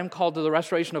realized that I'm called to the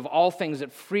restoration of all things,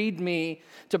 it freed me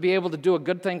to be able to do a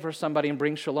good thing for somebody and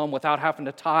bring shalom without having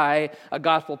to tie a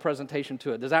gospel presentation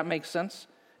to it. Does that make sense?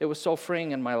 It was so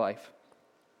freeing in my life.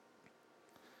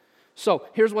 So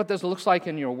here's what this looks like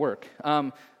in your work.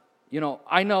 I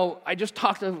just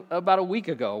talked about a week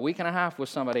and a half with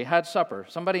somebody, had supper,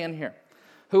 somebody in here,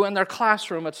 who in their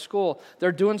classroom at school,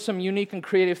 they're doing some unique and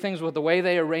creative things with the way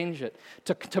they arrange it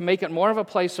to make it more of a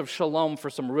place of shalom for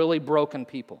some really broken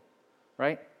people,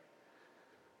 right?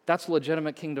 That's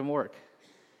legitimate kingdom work.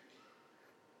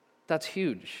 That's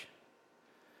huge.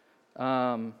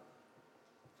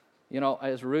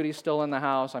 Is Rudy still in the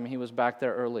house? He was back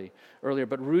there earlier,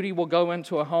 but Rudy will go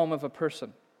into a home of a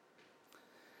person,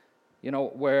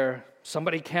 where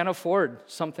somebody can't afford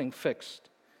something fixed.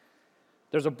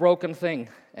 There's a broken thing,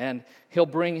 and he'll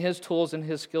bring his tools and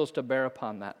his skills to bear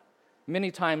upon that, many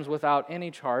times without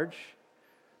any charge.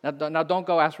 Now don't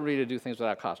go ask Rudy to do things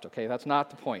without cost, okay? That's not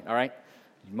the point, all right?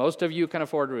 Most of you can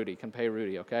afford Rudy, can pay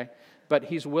Rudy, okay? But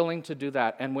he's willing to do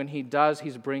that, and when he does,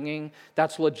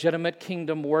 that's legitimate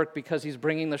kingdom work because he's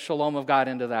bringing the shalom of God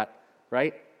into that,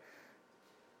 right?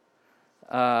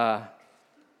 At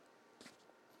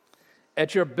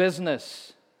your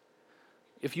business,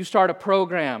 if you start a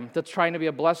program that's trying to be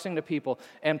a blessing to people,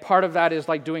 and part of that is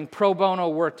like doing pro bono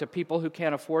work to people who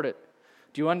can't afford it,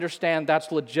 do you understand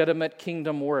that's legitimate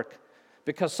kingdom work?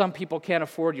 Because some people can't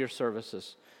afford your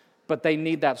services, but they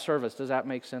need that service. Does that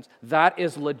make sense? That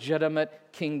is legitimate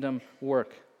kingdom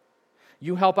work.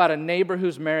 You help out a neighbor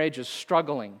whose marriage is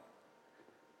struggling,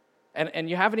 and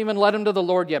you haven't even led them to the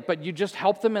Lord yet, but you just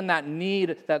help them in that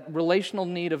need, that relational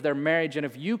need of their marriage, and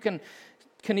if you can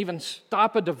even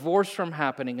stop a divorce from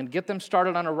happening and get them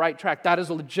started on a right track, that is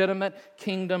legitimate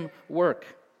kingdom work.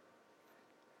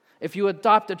 If you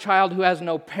adopt a child who has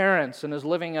no parents and is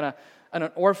living in an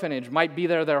orphanage, might be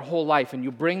there their whole life, and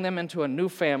you bring them into a new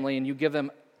family and you give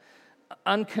them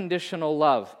unconditional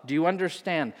love, do you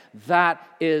understand? That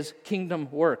is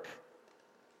kingdom work.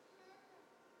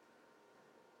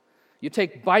 You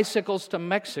take bicycles to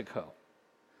Mexico,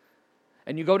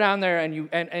 and you go down there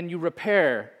and you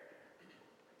repair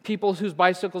people whose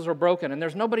bicycles are broken, and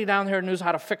there's nobody down there who knows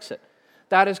how to fix it.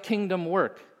 That is kingdom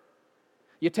work.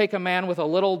 You take a man with a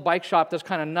little bike shop that's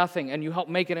kind of nothing, and you help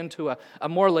make it into a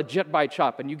more legit bike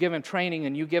shop, and you give him training,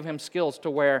 and you give him skills to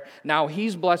where now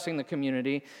he's blessing the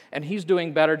community, and he's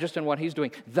doing better just in what he's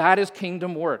doing. That is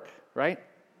kingdom work, right?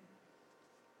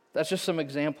 That's just some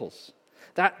examples.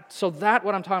 What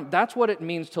I'm talking about, that's what it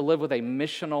means to live with a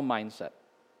missional mindset.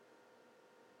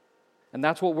 And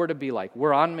that's what we're to be like.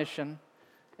 We're on mission.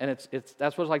 And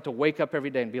that's what it's like to wake up every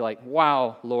day and be like,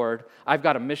 wow, Lord, I've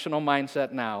got a missional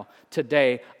mindset now.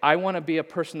 Today, I want to be a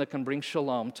person that can bring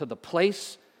shalom to the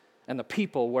place and the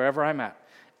people wherever I'm at.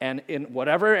 And in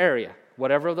whatever area,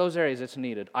 whatever of those areas it's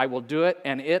needed, I will do it,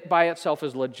 and it by itself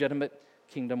is legitimate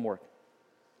kingdom work.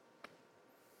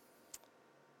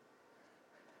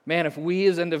 Man, if we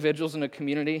as individuals in a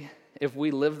community, if we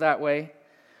live that way,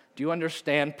 do you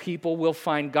understand people will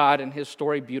find God and His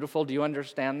story beautiful? Do you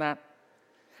understand that?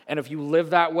 And if you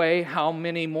live that way, how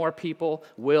many more people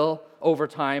will, over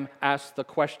time, ask the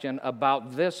question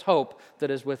about this hope that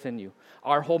is within you?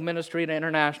 Our whole ministry to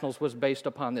internationals was based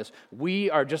upon this. We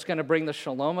are just going to bring the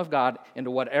shalom of God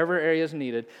into whatever area is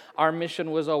needed. Our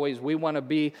mission was always, we want to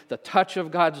be the touch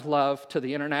of God's love to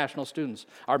the international students.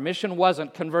 Our mission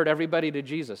wasn't convert everybody to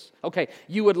Jesus. Okay,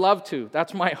 you would love to.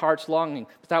 That's my heart's longing.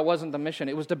 But that wasn't the mission.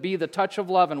 It was to be the touch of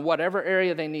love in whatever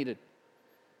area they needed.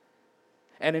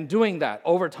 And in doing that,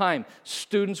 over time,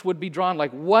 students would be drawn like,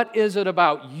 what is it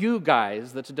about you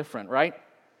guys that's different, right?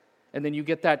 And then you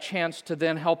get that chance to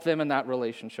then help them in that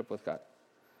relationship with God.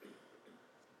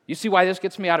 You see why this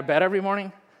gets me out of bed every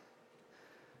morning?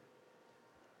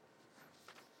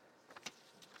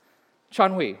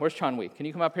 Chan Hui, where's Chan Hui? Can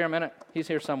you come up here a minute? He's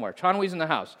here somewhere. Chan Hui's in the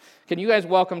house. Can you guys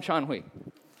welcome Chan Hui?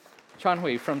 Chan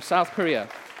Hui from South Korea.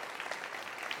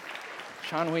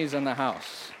 Chan Hui's in the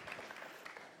house.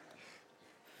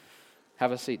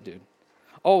 Have a seat, dude.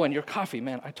 Oh, and your coffee,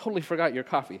 man. I totally forgot your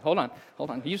coffee. Hold on.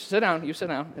 You sit down.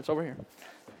 It's over here.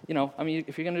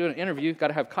 If you're going to do an interview, you've got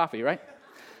to have coffee, right?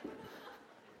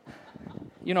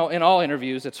 In all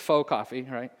interviews, it's faux coffee,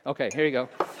 right? Okay, here you go.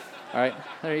 All right,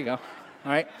 there you go.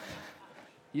 All right.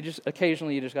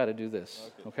 Occasionally, you just got to do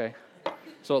this, okay?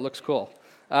 So it looks cool.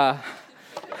 Chan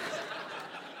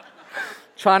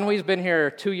Hui's been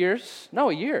here 2 years? No,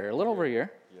 a year, a little over a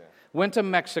year. Yeah. Went to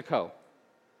Mexico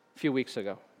a few weeks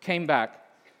ago, came back,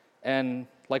 and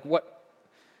what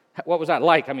was that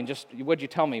like? What'd you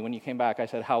tell me when you came back? I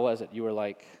said, how was it? You were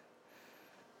like,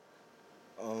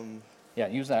 yeah,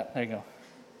 use that. There you go.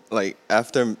 like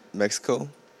after Mexico,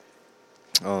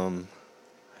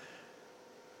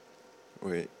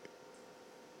 wait,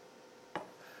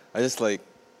 I just like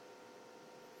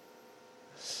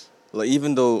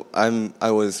even though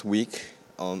I was weak,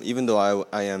 even though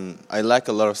I lack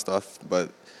a lot of stuff,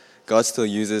 but God still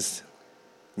uses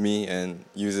me and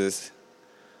uses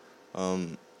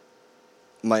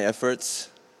my efforts,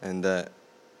 and that,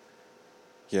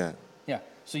 yeah. Yeah.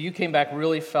 So you came back,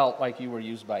 really felt like you were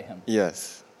used by him.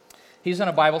 Yes. He's in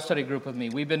a Bible study group with me.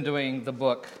 We've been doing the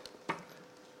book,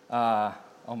 oh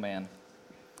man,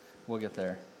 we'll get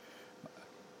there.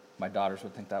 My daughters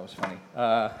would think that was funny.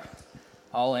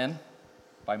 All In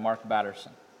by Mark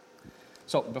Batterson.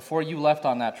 So before you left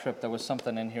on that trip, there was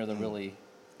something in here that really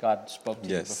God spoke to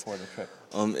you before the trip.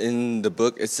 In the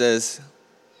book, it says,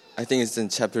 I think it's in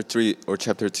chapter 3 or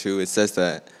chapter 2, it says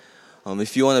that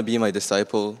if you want to be my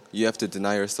disciple, you have to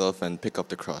deny yourself and pick up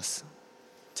the cross.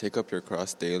 Take up your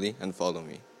cross daily and follow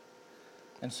me.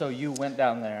 And so you went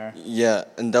down there. Yeah,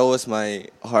 and that was my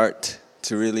heart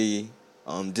to really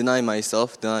deny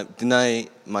myself, deny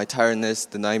my tiredness,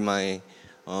 deny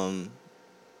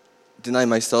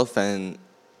myself, and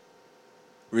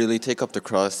really take up the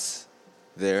cross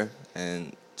there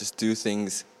and just do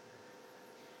things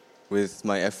with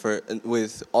my effort and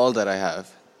with all that I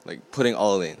have, like putting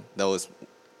all in. That was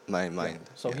my mind.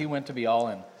 So he went to be all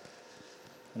in.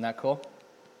 Isn't that cool?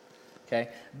 Okay.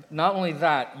 Not only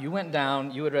that, you went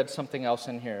down, you had read something else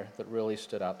in here that really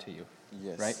stood out to you.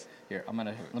 Yes. Right? Here,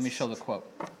 let me show the quote.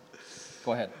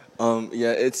 Go ahead.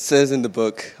 It says in the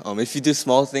book, if you do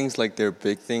small things like they're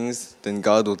big things, then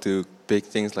God will do big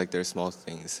things like they're small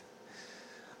things.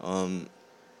 And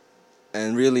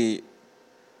really,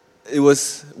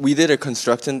 we did a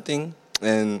construction thing,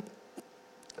 and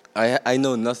I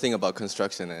know nothing about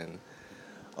construction, and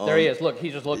there he is. Look,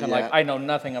 he's just looking like, I know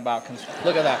nothing about construction.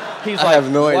 Look at that. He's I like,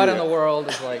 have no what idea. in the world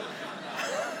is like...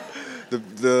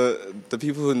 The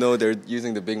people who know, they're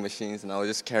using the big machines, and I was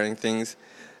just carrying things,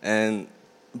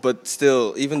 but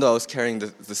still, even though I was carrying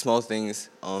the small things,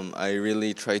 I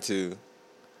really tried to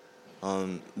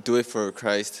do it for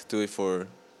Christ, do it for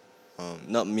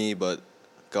not me, but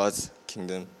God's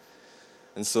kingdom.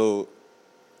 And so,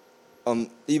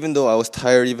 even though I was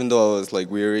tired, even though I was like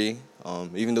weary,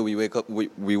 even though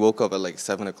we woke up at like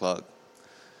 7:00,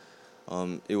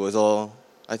 it was all.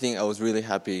 I think I was really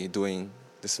happy doing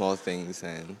the small things,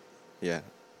 and yeah.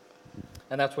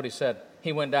 And that's what he said.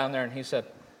 He went down there and he said,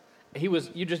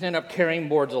 you just end up carrying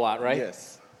boards a lot, right?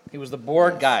 Yes. He was the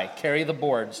board guy, carry the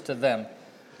boards to them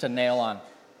to nail on.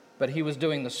 But he was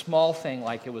doing the small thing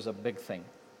like it was a big thing.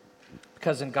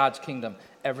 Because in God's kingdom,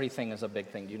 everything is a big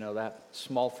thing. Do you know that?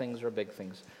 Small things are big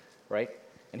things, right?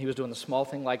 And he was doing the small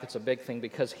thing like it's a big thing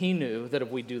because he knew that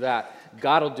if we do that,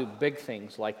 God will do big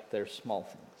things like they're small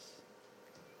things.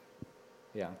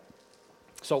 Yeah.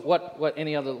 So what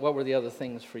were the other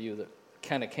things for you that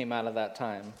kind of came out of that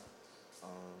time?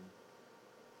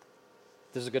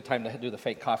 This is a good time to do the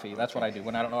fake coffee. That's what I do.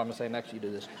 When I don't know what I'm going to say next, you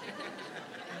do this.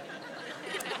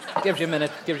 Gives you a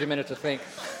minute to think.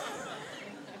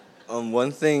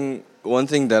 One thing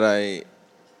that I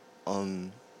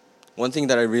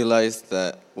realized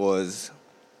that was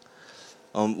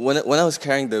when I was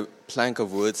carrying the plank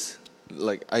of woods,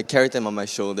 like I carried them on my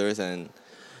shoulders, and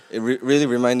it really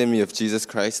reminded me of Jesus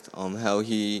Christ, how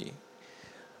he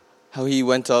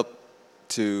went up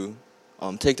to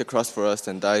take the cross for us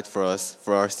and died for us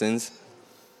for our sins.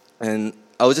 And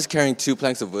I was just carrying 2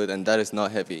 planks of wood, and that is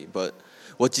not heavy, but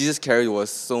what Jesus carried was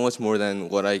so much more than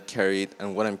what I carried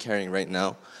and what I'm carrying right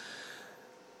now.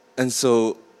 And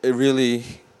so I really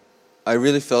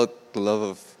felt the love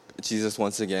of Jesus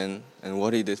once again, and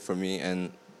what he did for me,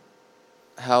 and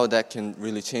how that can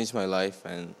really change my life.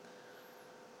 And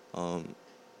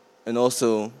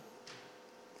also,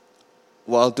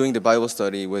 while doing the Bible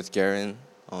study with Garen,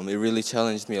 it really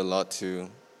challenged me a lot to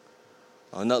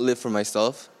not live for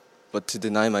myself, but to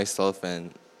deny myself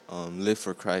and live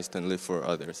for Christ and live for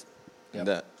others. Yep. And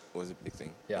that was a big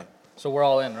thing. Yeah. So we're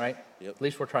all in, right? Yep. At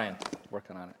least we're trying,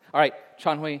 working on it. All right,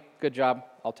 Chan Hui, good job.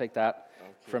 I'll take that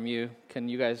from you. Can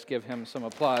you guys give him some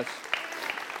applause?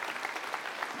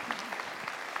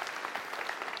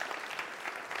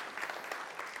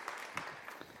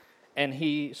 And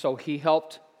he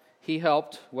helped in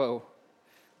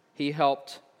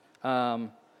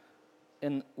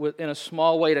a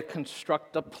small way to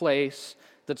construct a place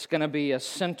that's going to be a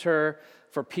center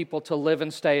for people to live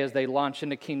and stay as they launch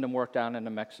into kingdom work down into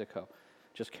Mexico.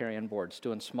 Just carrying boards,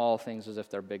 doing small things as if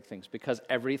they're big things, because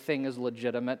everything is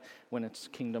legitimate when it's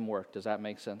kingdom work. Does that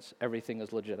make sense? Everything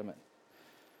is legitimate.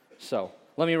 So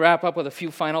let me wrap up with a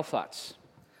few final thoughts.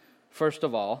 First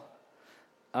of all,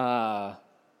 I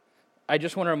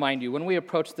just want to remind you, when we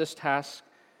approach this task,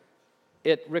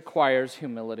 it requires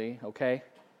humility, okay?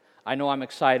 I know I'm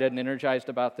excited and energized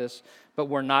about this, but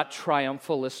we're not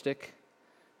triumphalistic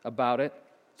about it.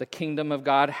 The kingdom of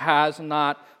God has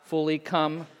not fully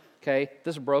come, okay?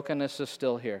 This brokenness is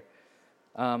still here.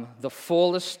 The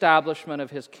full establishment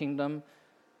of his kingdom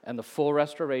and the full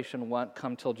restoration won't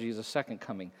come till Jesus' second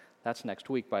coming. That's next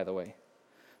week, by the way.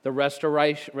 The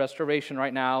restoration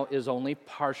right now is only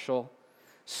partial.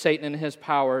 Satan and his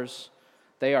powers,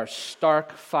 they are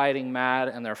stark fighting mad,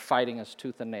 and they're fighting us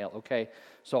tooth and nail, okay?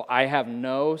 So I have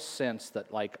no sense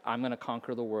that, like, I'm going to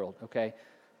conquer the world, okay?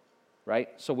 Right?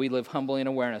 So we live humbly in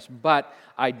awareness. But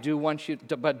I do want you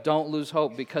to, but don't lose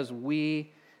hope, because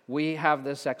we have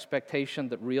this expectation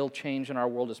that real change in our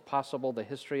world is possible. The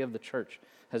history of the church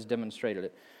has demonstrated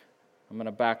it. I'm going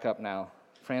to back up now.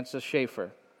 Francis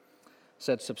Schaeffer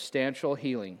said substantial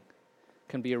healing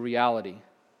can be a reality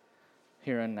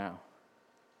here and now.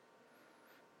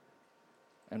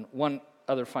 And one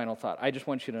other final thought. I just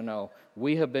want you to know,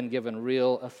 we have been given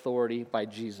real authority by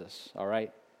Jesus, all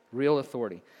right? Real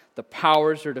authority. The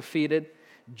powers are defeated.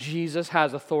 Jesus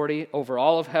has authority over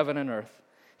all of heaven and earth.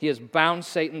 He has bound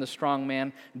Satan, the strong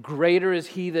man. Greater is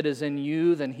he that is in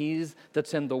you than he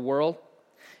that's in the world.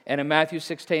 And in Matthew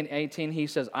 16:18, he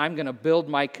says, I'm going to build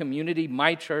my community,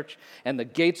 my church, and the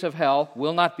gates of hell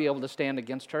will not be able to stand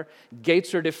against her.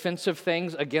 Gates are defensive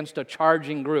things against a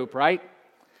charging group, right?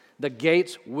 The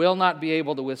gates will not be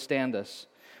able to withstand us.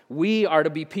 We are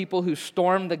to be people who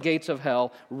storm the gates of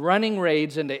hell, running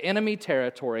raids into enemy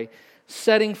territory,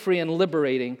 setting free and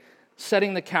liberating,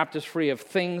 setting the captives free of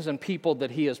things and people that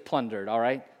he has plundered, all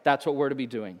right? That's what we're to be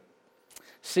doing.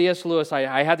 C.S. Lewis,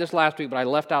 I had this last week, but I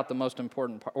left out the most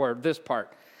important part, or this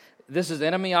part. This is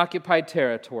enemy-occupied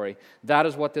territory. That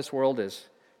is what this world is.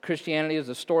 Christianity is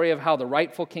the story of how the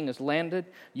rightful king has landed,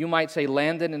 you might say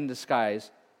landed in disguise,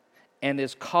 and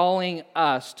is calling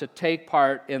us to take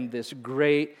part in this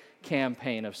great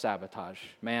campaign of sabotage.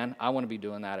 Man, I want to be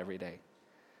doing that every day.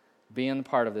 Being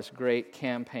part of this great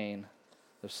campaign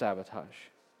of sabotage.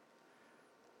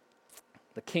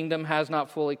 The kingdom has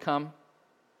not fully come.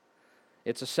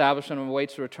 Its establishment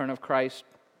awaits the return of Christ.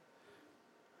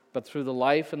 But through the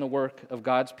life and the work of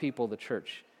God's people, the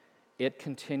church, it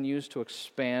continues to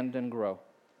expand and grow.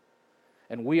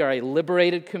 And we are a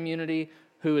liberated community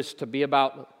who is to be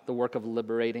about the work of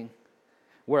liberating.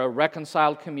 We're a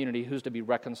reconciled community who's to be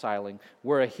reconciling.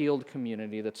 We're a healed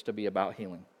community that's to be about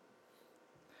healing.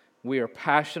 We are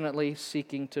passionately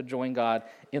seeking to join God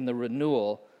in the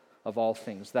renewal of all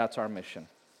things. That's our mission.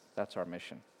 That's our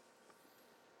mission.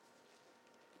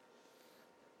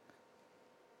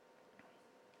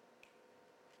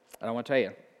 And I want to tell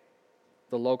you,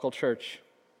 the local church,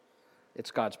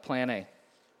 it's God's plan A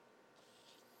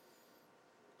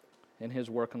in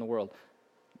his work in the world.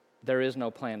 There is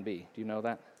no plan B. Do you know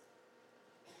that?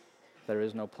 There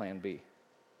is no plan B.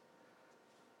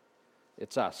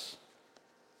 It's us.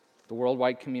 The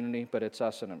worldwide community, but it's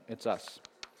us and it's us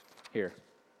here.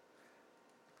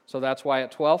 So that's why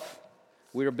at 12th,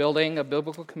 we are building a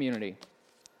biblical community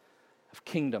of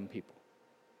kingdom people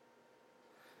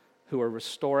who are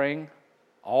restoring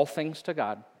all things to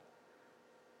God,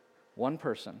 one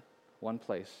person, one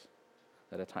place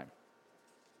at a time.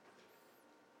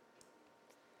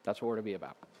 That's what we're to be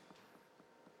about.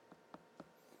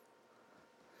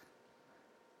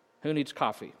 Who needs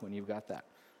coffee when you've got that?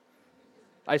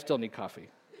 I still need coffee.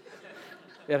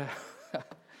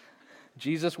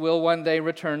 Jesus will one day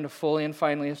return to fully and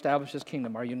finally establish his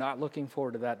kingdom. Are you not looking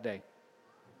forward to that day?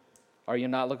 Are you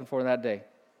not looking forward to that day?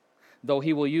 Though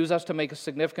he will use us to make a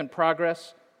significant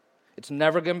progress, it's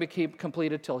never going to be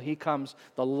completed till he comes.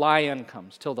 The lion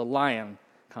comes, till the lion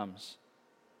comes.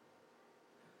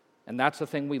 And that's the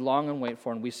thing we long and wait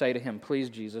for, and we say to him, please,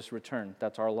 Jesus, return.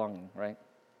 That's our longing, right?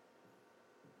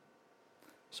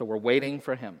 So we're waiting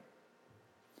for him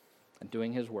and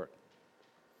doing his work.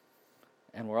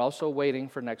 And we're also waiting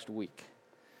for next week,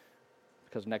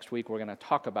 because next week we're going to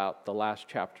talk about the last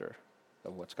chapter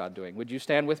of what's God doing. Would you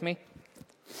stand with me?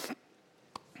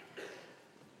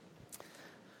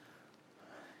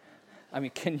 I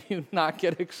mean, can you not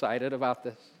get excited about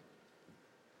this?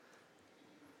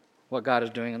 What God is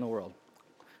doing in the world.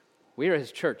 We are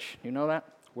his church. You know that?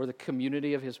 We're the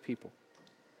community of his people.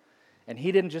 And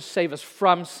he didn't just save us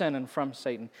from sin and from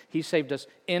Satan. He saved us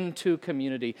into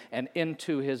community and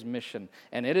into his mission.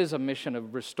 And it is a mission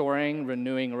of restoring,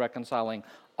 renewing, reconciling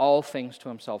all things to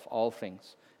himself, all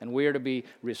things. And we are to be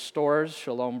restorers,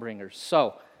 shalom bringers.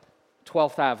 So,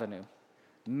 12th Avenue,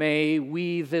 may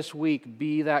we this week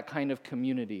be that kind of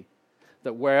community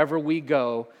that wherever we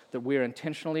go, that we're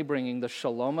intentionally bringing the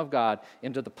shalom of God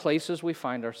into the places we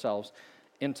find ourselves,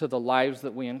 into the lives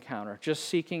that we encounter, just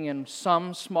seeking in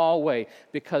some small way,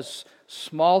 because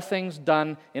small things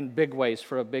done in big ways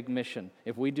for a big mission.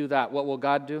 If we do that, what will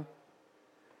God do?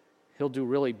 He'll do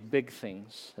really big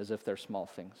things as if they're small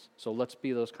things. So let's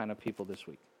be those kind of people this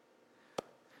week.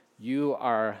 You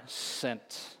are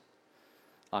sent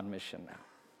on mission now.